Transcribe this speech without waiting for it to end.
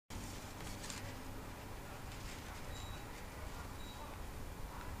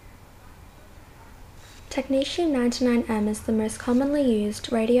Technetium-99m is the most commonly used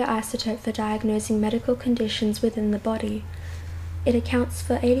radioisotope for diagnosing medical conditions within the body. It accounts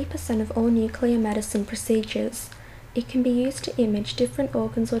for 80% of all nuclear medicine procedures. It can be used to image different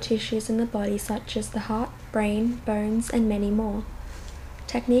organs or tissues in the body such as the heart, brain, bones, and many more.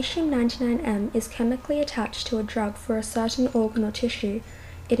 Technetium-99m is chemically attached to a drug for a certain organ or tissue.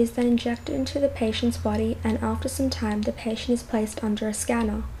 It is then injected into the patient's body, and after some time the patient is placed under a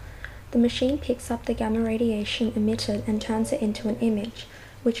scanner. The machine picks up the gamma radiation emitted and turns it into an image,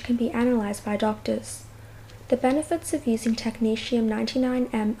 which can be analyzed by doctors. The benefits of using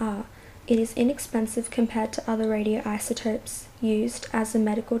Technetium-99m are: it is inexpensive compared to other radioisotopes used as a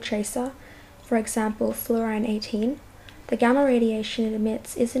medical tracer, for example fluorine-18. The gamma radiation it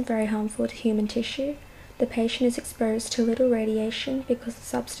emits isn't very harmful to human tissue. The patient is exposed to little radiation because the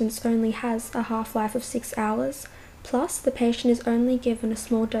substance only has a half-life of 6 hours, plus the patient is only given a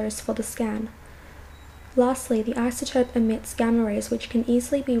small dose for the scan. Lastly, the isotope emits gamma rays which can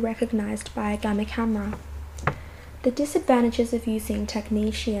easily be recognized by a gamma camera. The disadvantages of using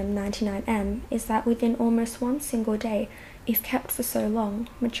Technetium-99m is that within almost one single day, if kept for so long,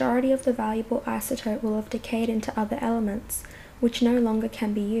 majority of the valuable isotope will have decayed into other elements, which no longer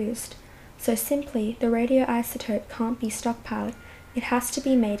can be used. So simply, the radioisotope can't be stockpiled, it has to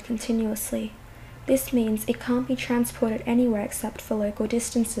be made continuously. This means it can't be transported anywhere except for local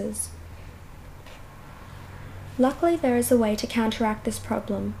distances. Luckily, there is a way to counteract this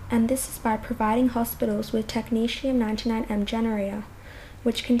problem, and this is by providing hospitals with Technetium-99m generator,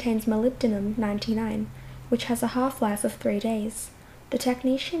 which contains molybdenum-99, which has a half-life of 3 days. The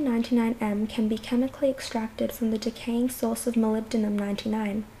Technetium-99m can be chemically extracted from the decaying source of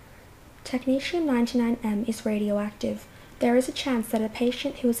molybdenum-99. Technetium-99m is radioactive. There is a chance that a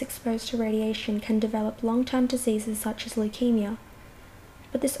patient who is exposed to radiation can develop long-term diseases such as leukemia,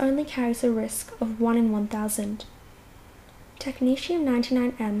 but this only carries a risk of 1 in 1,000.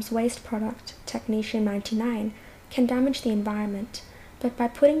 Technetium-99m's waste product, Technetium-99, can damage the environment, but by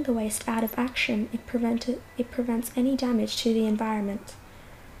putting the waste out of action, it prevents any damage to the environment.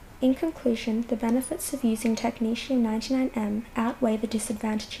 In conclusion, the benefits of using Technetium-99m outweigh the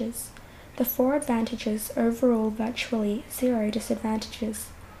disadvantages. The 4 advantages overrule virtually 0 disadvantages.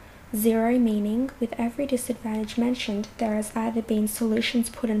 0 meaning, with every disadvantage mentioned, there has either been solutions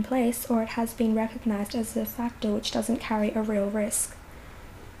put in place or it has been recognized as a factor which doesn't carry a real risk.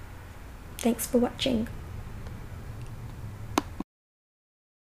 Thanks for watching.